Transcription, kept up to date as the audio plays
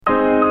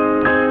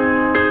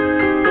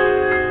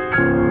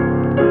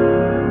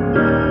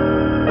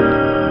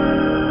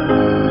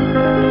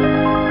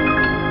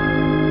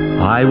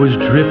I was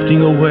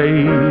drifting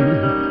away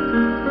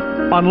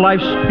on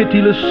life's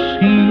pitiless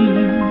sea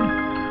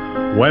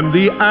when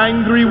the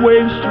angry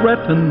waves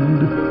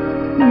threatened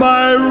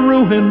my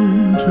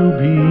ruin to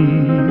be.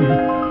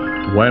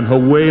 When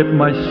away at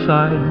my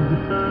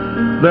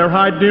side there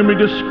I dimly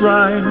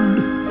descried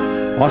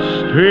a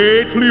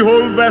stately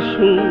old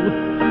vessel,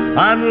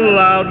 and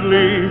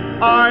loudly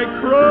I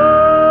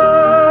cried,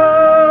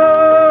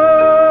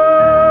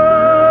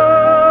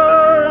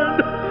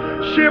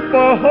 "Ship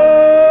ahoy!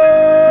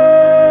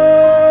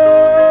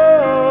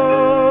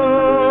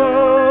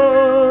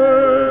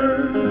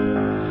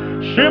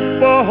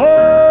 Ship ahoy!"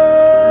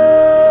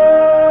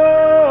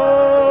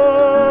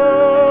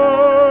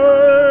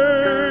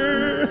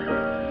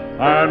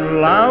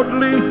 And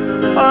loudly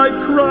I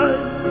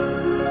cried,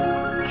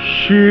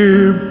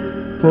 "Ship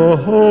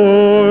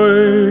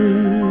ahoy!"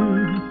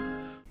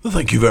 Well,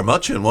 thank you very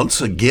much. And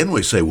once again,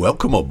 we say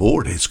welcome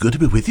aboard. It's good to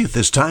be with you at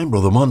this time.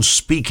 Brother Munn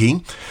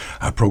speaking.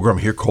 Our program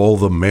here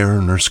called The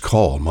Mariner's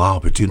Call. My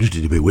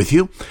opportunity to be with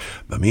you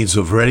by means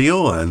of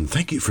radio. And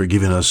thank you for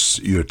giving us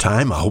your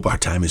time. I hope our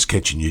time is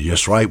catching you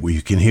just right, where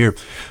you can hear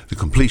the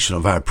completion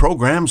of our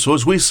program. So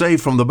as we say,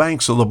 from the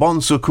banks of the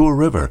Bon Secours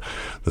River,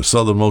 the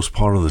southernmost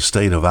part of the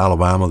state of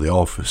Alabama, the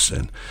office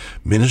and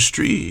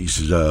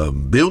ministries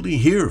building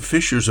here,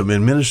 Fishers of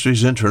Men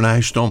Ministries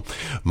International.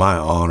 My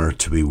honor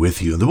to be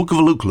with you. In the book of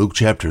Luke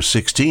chapter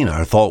 16,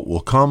 our thought will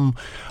come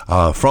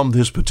from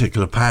this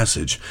particular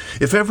passage.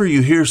 If ever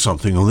you hear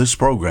something on this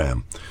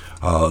program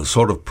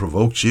sort of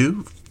provokes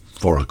you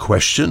for a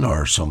question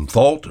or some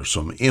thought or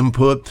some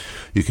input,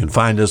 you can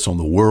find us on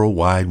the World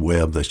Wide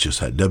Web. That's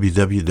just at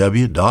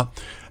www.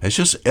 It's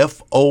just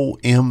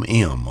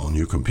FOMM on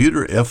your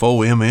computer,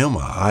 FOMM,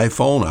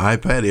 iPhone,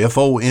 iPad,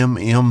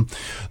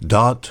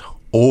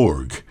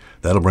 FOMM.org.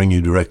 That'll bring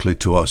you directly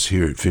to us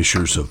here at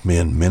Fishers of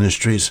Men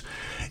Ministries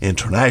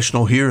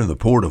International here in the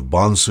port of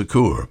Bon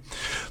Secours.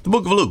 The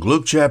book of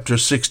Luke chapter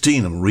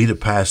 16. I'm going to read a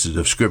passage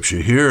of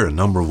scripture here. A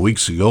number of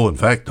weeks ago, in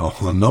fact,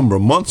 a number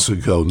of months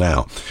ago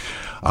now,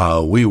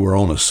 we were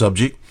on a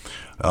subject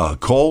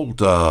called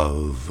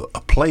a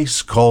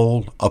place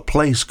called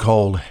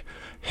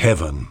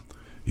heaven.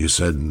 You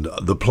said,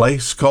 the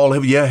place called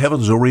heaven? Yeah,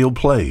 heaven's a real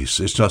place.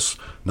 It's just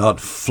not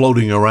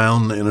floating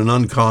around in an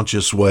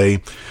unconscious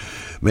way.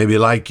 Maybe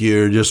like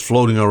you're just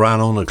floating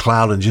around on a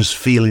cloud and just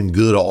feeling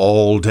good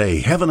all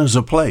day. Heaven is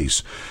a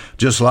place,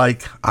 just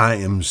like I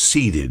am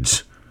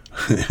seated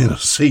in a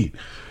seat.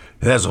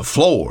 It has a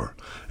floor.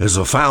 There's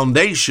a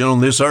foundation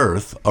on this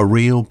earth, a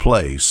real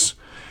place.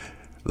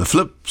 The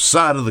flip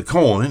side of the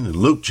coin, in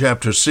Luke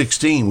chapter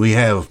 16, we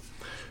have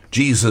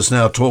Jesus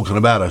now talking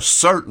about a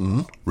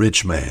certain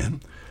rich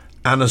man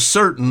and a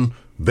certain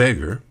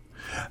beggar.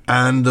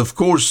 And, of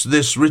course,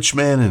 this rich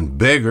man and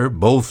beggar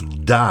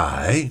both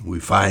die. We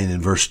find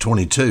in verse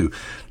 22,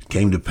 it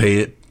came to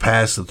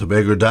pass that the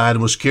beggar died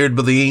and was carried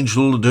by the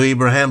angel to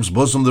Abraham's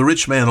bosom. The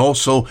rich man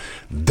also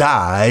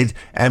died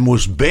and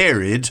was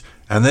buried.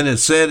 And then it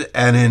said,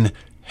 and in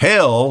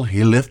hell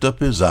he lifted up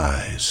his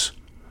eyes.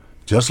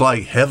 Just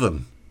like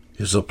heaven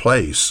is a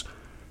place,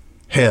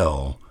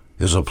 hell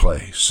is a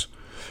place.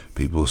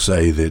 People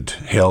say that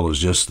hell is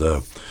just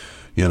the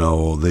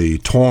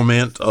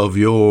torment of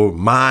your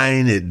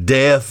mind at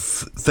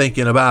death,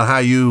 thinking about how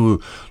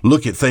you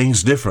look at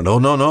things different. Oh,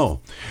 no.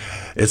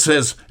 It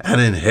says,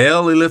 and in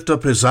hell he lift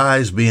up his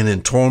eyes, being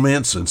in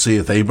torments, and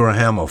seeth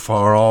Abraham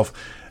afar off,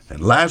 and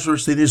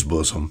Lazarus in his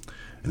bosom.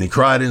 And he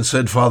cried and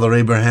said, Father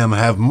Abraham,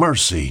 have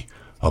mercy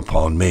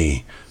upon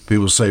me.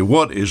 People say,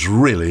 what is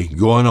really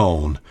going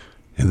on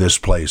in this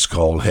place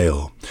called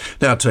hell?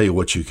 Now, I'll tell you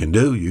what you can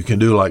do. You can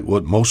do like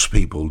what most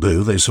people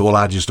do. They say, well,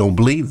 I just don't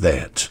believe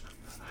that.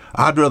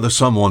 I'd rather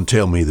someone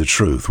tell me the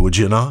truth, would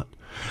you not?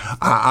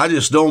 I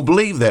just don't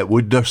believe that.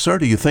 Sir,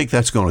 do you think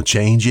that's going to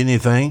change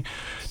anything?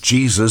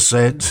 Jesus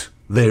said,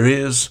 there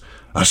is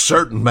a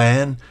certain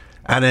man,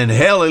 and in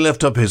hell he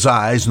lifted up his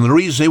eyes, and the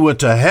reason he went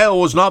to hell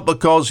was not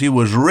because he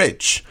was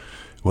rich.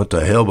 He went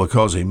to hell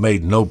because he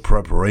made no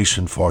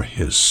preparation for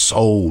his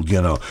soul,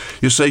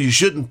 You say you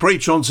shouldn't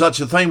preach on such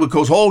a thing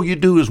because all you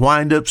do is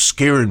wind up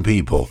scaring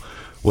people.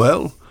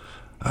 Well,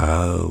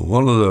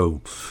 one of the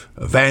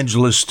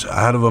evangelists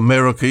out of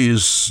America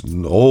he's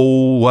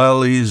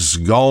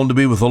gone to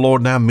be with the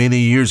Lord now many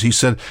years. He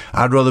said,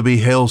 I'd rather be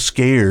hell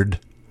scared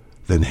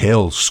than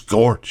hell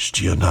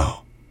scorched, In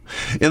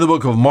the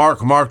book of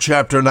Mark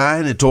chapter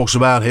 9, it talks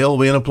about hell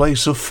being a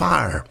place of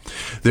fire.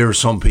 There are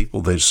some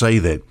people that say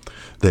that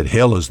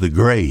hell is the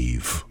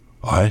grave.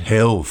 All right,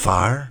 hell,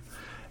 fire.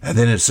 And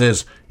then it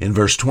says in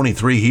verse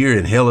 23 here,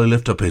 in hell he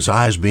lift up his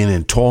eyes, being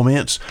in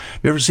torments.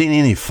 Have you ever seen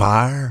any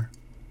fire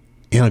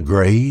in a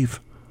grave?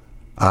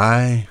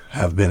 I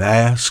have been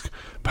asked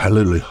by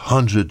literally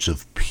hundreds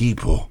of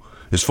people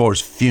as far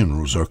as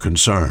funerals are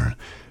concerned.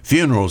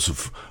 Funerals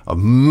of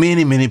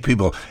many, many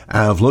people.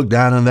 I've looked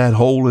down in that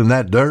hole in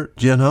that dirt,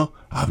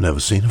 I've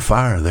never seen a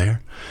fire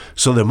there.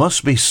 So there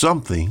must be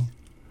something.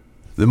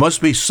 There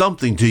must be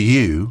something to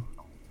you,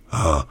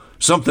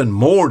 something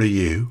more to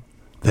you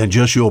than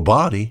just your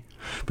body.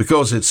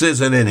 Because it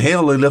says, and in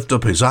hell he lift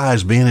up his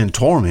eyes, being in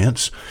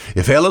torments.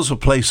 If hell is a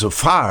place of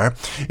fire,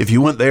 if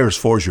you went there as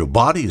far as your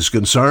body is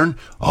concerned,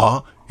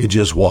 it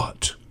just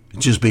what? It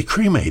just be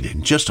cremated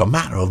in just a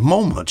matter of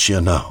moments,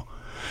 you know.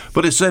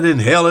 But it said in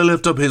hell he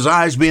lift up his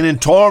eyes, being in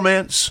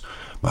torments.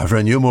 My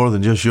friend, you're more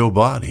than just your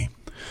body.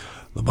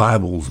 The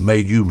Bible's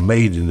made you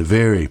made in the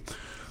very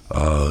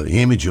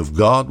image of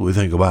God. We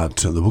think about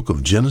the book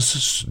of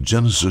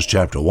Genesis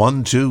chapter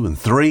 1, 2, and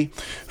 3.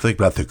 Think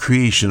about the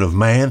creation of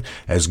man.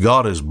 As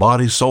God is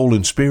body, soul,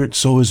 and spirit,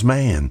 so is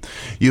man.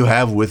 You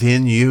have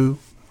within you,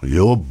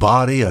 your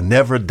body, a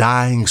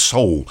never-dying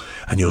soul,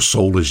 and your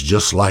soul is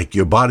just like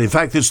your body. In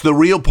fact, it's the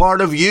real part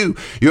of you.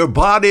 Your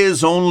body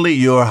is only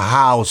your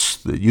house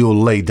that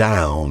you'll lay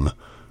down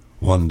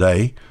one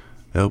day.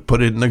 They'll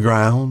put it in the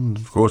ground.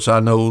 Of course,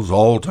 I know there's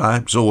all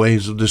types of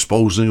ways of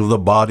disposing of the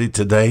body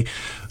today.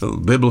 The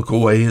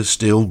biblical way is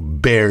still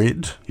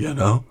buried, you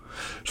know.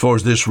 As far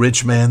as this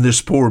rich man,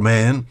 this poor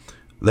man,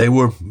 they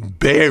were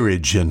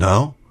buried, you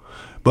know.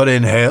 But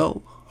in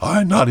hell,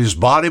 not his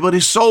body, but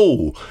his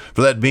soul.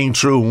 For that being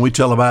true, when we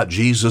tell about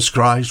Jesus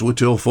Christ, we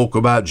tell folk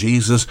about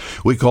Jesus,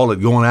 we call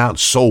it going out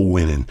soul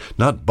winning,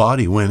 not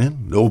body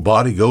winning. No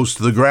body goes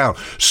to the ground.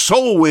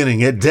 Soul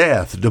winning at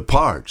death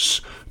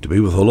departs to be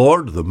with the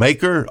Lord, the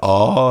Maker.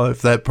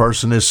 If that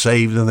person is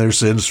saved and their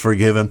sins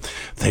forgiven,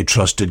 they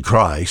trusted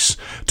Christ.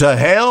 To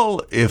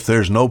hell, if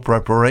there's no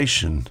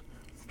preparation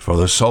for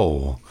the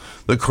soul.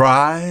 The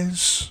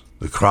cries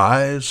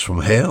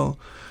from hell.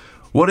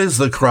 What is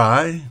the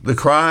cry? The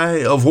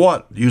cry of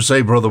what? You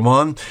say, Brother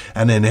Munn,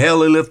 and in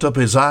hell he lift up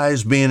his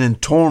eyes, being in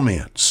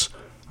torments.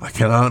 I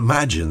cannot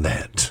imagine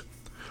that.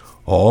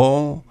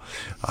 Folk,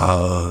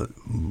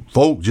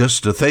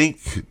 just to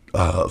think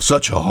of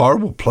such a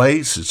horrible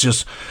place, it's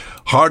just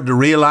hard to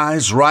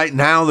realize. Right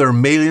now there are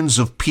millions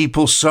of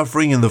people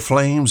suffering in the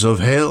flames of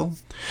hell.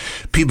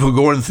 People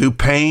going through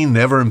pain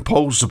never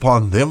imposed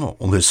upon them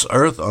on this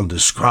earth,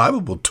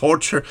 undescribable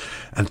torture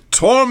and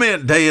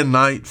torment day and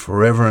night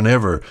forever and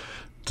ever.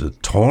 To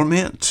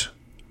torment,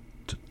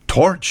 to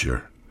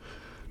torture,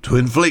 to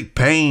inflict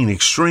pain,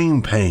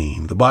 extreme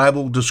pain. The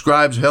Bible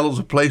describes hell as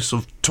a place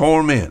of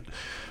torment.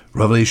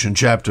 Revelation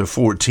chapter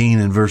 14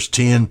 and verse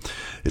 10,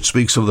 it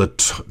speaks of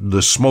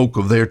the smoke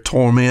of their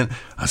torment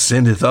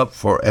ascendeth up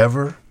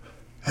forever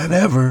and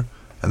ever,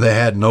 and they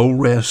had no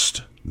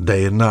rest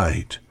day and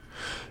night.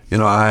 You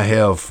know, I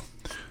have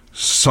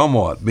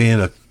somewhat been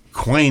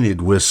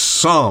acquainted with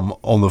some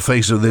on the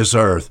face of this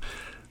earth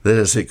that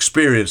has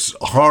experienced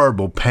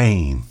horrible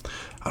pain.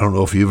 I don't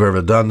know if you've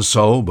ever done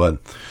so, but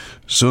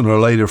sooner or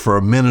later for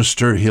a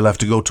minister, he'll have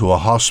to go to a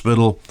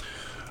hospital,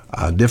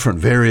 different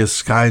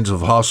various kinds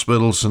of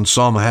hospitals, and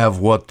some have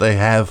what they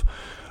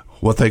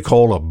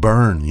call a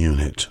burn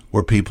unit,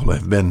 where people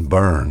have been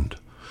burned.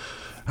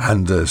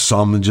 And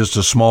some in just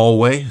a small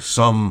way,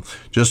 some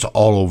just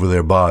all over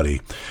their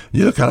body.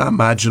 You can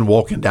imagine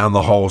walking down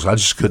the halls. I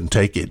just couldn't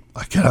take it.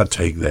 I cannot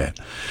take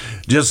that.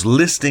 Just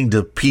listening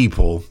to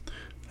people.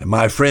 And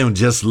my friend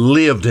just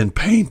lived in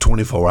pain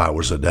 24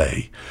 hours a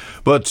day.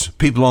 But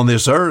people on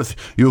this earth,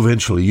 you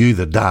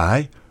either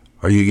die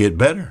or you get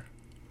better.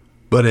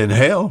 But in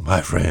hell, my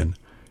friend,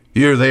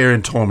 you're there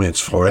in torments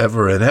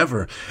forever and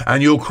ever.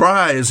 And you'll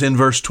cry, as in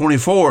verse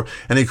 24.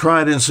 And he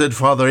cried and said,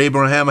 Father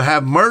Abraham,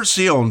 have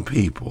mercy on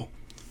people.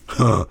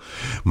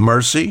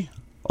 Mercy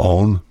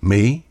on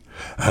me.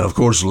 And of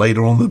course,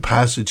 later on in the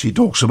passage, he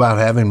talks about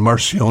having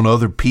mercy on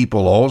other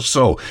people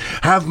also.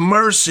 Have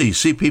mercy.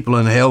 See, people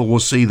in hell will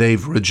see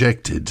they've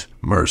rejected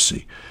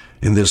mercy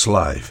in this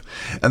life.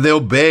 And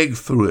they'll beg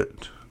through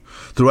it,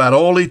 throughout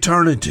all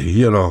eternity,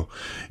 you know.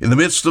 In the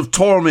midst of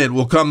torment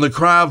will come the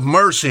cry of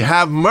mercy.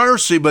 Have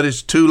mercy, but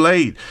it's too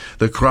late.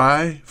 The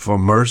cry for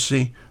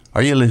mercy,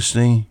 are you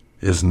listening,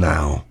 is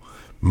now.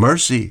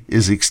 Mercy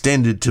is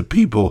extended to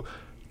people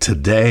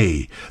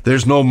today.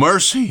 There's no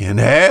mercy in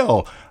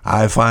hell.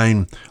 I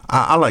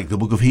like the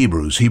book of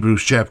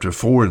Hebrews chapter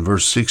 4 and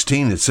verse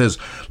 16. It says,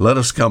 let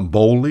us come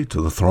boldly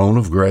to the throne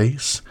of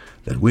grace,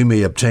 that we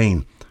may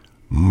obtain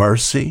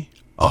mercy.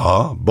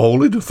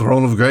 Boldly to the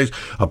throne of grace,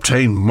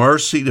 obtain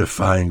mercy to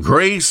find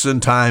grace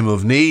in time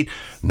of need.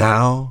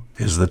 Now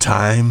is the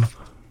time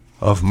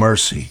of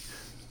mercy.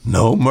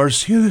 No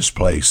mercy in this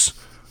place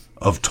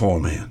of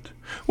torment.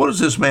 What does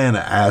this man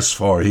ask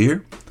for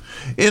here?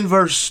 In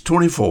verse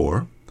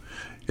 24,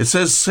 it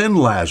says, send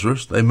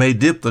Lazarus, they may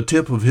dip the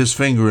tip of his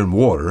finger in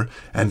water,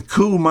 and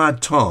cool my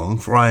tongue,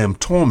 for I am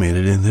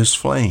tormented in this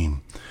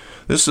flame.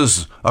 This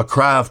is a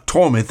cry of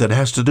torment that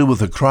has to do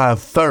with a cry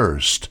of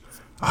thirst.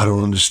 I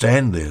don't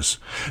understand this.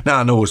 Now,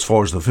 I know as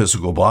far as the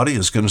physical body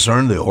is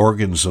concerned, the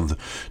organs of the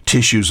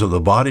tissues of the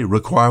body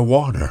require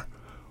water.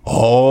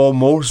 All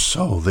more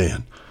so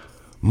then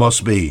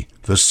must be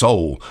the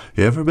soul.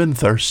 You ever been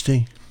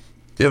thirsty?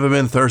 You ever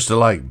been thirsty,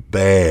 like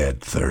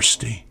bad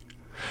thirsty?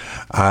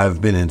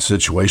 I've been in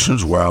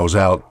situations where I was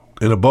out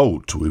in a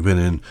boat. We've been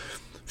in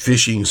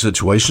fishing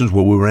situations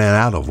where we ran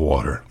out of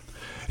water.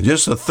 And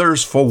just the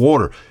thirst for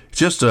water,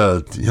 just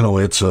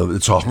it's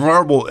a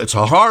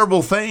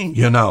horrible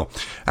thing,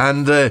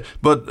 And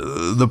but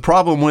the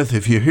problem with,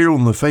 if you're here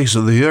on the face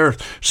of the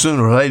earth,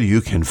 sooner or later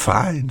you can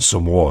find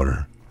some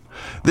water.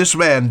 This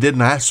man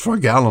didn't ask for a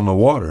gallon of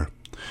water.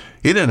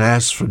 He didn't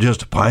ask for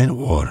just a pint of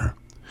water.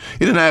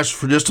 He didn't ask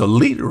for just a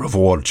liter of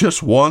water,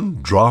 just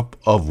one drop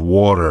of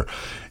water,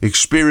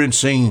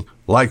 experiencing,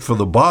 like for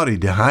the body,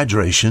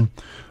 dehydration,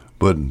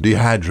 but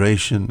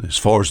dehydration as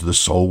far as the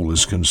soul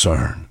is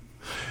concerned.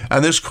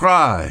 And this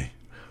cry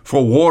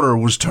for water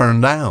was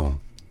turned down.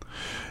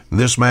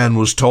 This man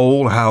was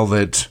told how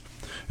that,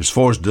 as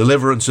far as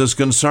deliverance is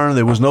concerned,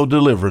 there was no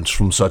deliverance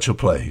from such a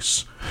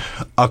place.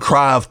 A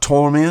cry of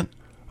torment,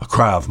 a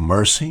cry of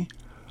mercy,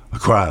 a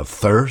cry of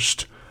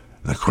thirst,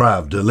 and a cry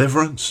of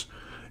deliverance.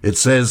 It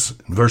says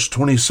in verse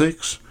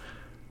 26,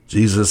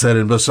 Jesus said,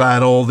 "And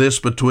beside all this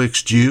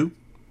betwixt you,"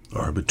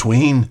 or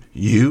between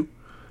you,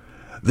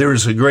 "there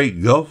is a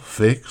great gulf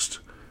fixed,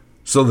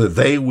 so that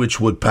they which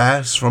would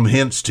pass from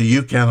hence to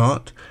you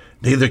cannot,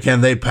 neither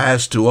can they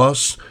pass to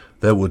us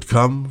that would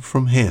come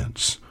from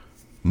hence."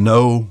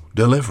 No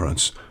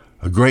deliverance.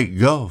 A great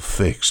gulf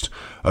fixed.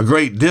 A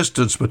great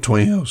distance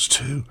between those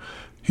two.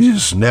 You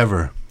just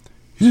never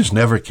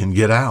can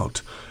get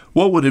out.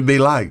 What would it be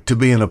like to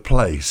be in a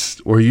place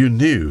where you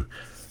knew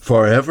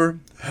forever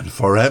and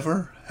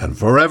forever and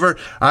forever?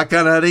 I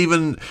cannot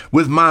even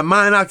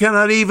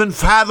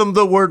fathom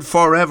the word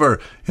forever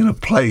in a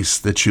place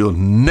that you'll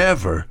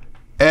never,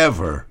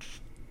 ever,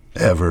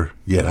 ever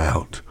get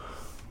out.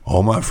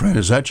 Oh, my friend,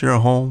 is that your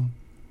home?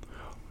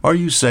 Are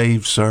you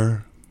saved,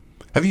 sir?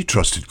 Have you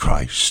trusted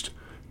Christ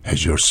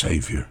as your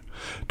Savior?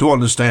 To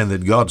understand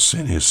that God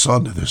sent His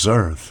Son to this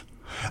earth,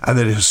 and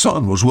that His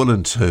Son was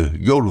willing to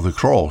go to the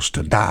cross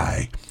to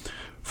die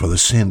for the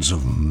sins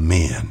of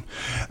men.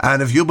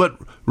 And if you but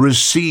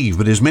receive,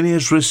 but as many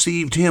as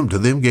received Him, to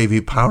them gave He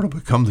power to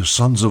become the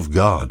sons of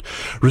God.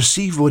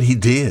 Receive what He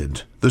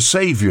did. The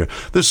Savior.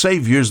 The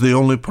Savior is the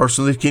only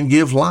person that can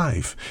give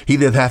life. He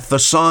that hath the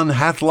Son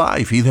hath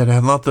life. He that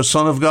hath not the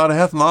Son of God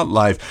hath not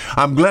life.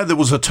 I'm glad there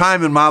was a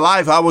time in my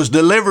life I was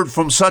delivered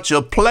from such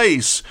a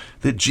place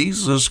that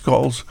Jesus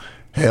calls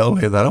hell.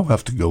 I don't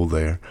have to go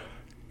there.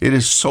 It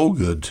is so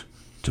good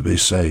to be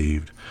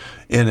saved.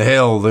 In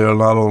hell, there will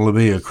not only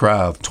be a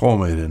cry of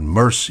torment and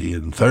mercy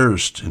and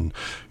thirst and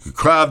a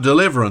cry of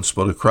deliverance,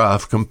 but a cry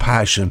of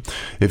compassion.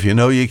 If you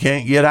know you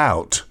can't get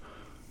out,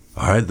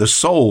 all right, the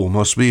soul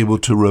must be able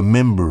to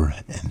remember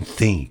and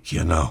think, He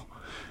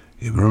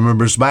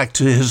remembers back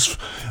to his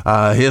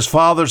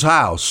father's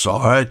house,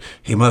 all right?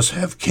 He must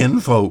have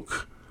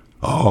kinfolk.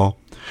 Oh,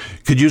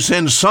 could you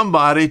send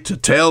somebody to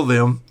tell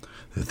them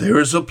that there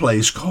is a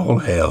place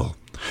called hell?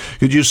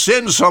 Could you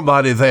send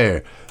somebody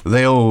there?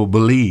 They'll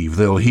believe,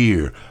 they'll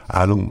hear.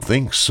 I don't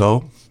think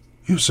so.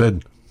 You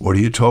said, what are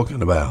you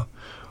talking about?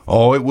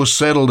 Oh, it was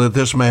settled that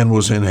this man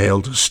was in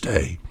hell to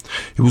stay.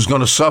 He was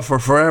going to suffer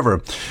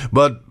forever.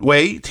 But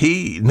wait,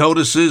 he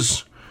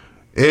notices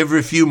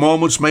every few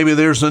moments maybe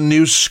there's a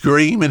new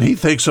scream, and he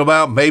thinks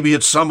about maybe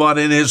it's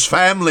somebody in his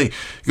family.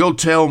 Go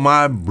tell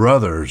my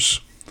brothers.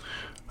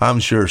 I'm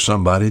sure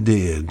somebody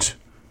did.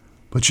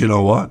 But you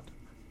know what?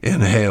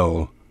 In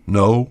hell,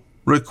 no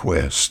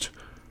request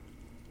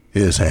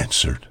is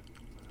answered.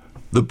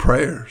 The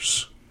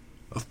prayers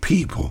of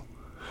people,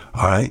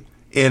 all right,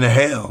 in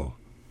hell,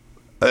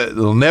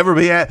 they'll never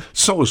be at.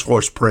 So as far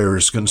as prayer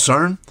is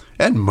concerned,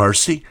 and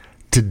mercy,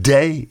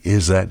 today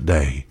is that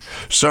day.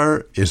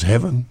 Sir, is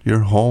heaven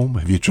your home?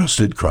 Have you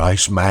trusted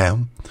Christ,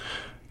 ma'am?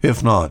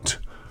 If not,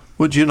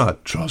 would you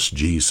not trust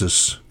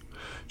Jesus?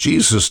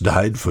 Jesus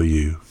died for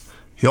you.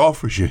 He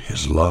offers you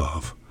His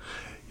love.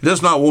 He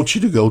does not want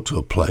you to go to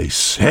a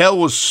place. Hell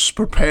was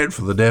prepared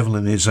for the devil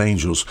and his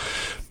angels.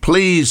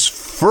 Please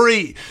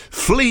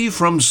flee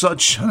from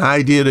such an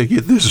idea to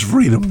get this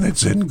freedom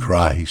that's in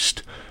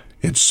Christ.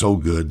 It's so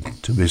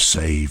good to be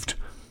saved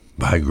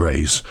by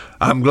grace.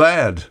 I'm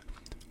glad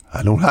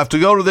I don't have to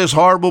go to this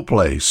horrible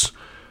place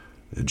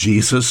that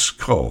Jesus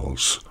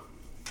calls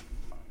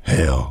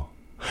hell.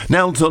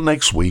 Now until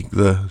next week,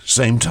 the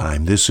same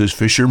time, this is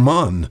Fisher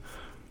Munn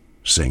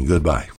saying goodbye.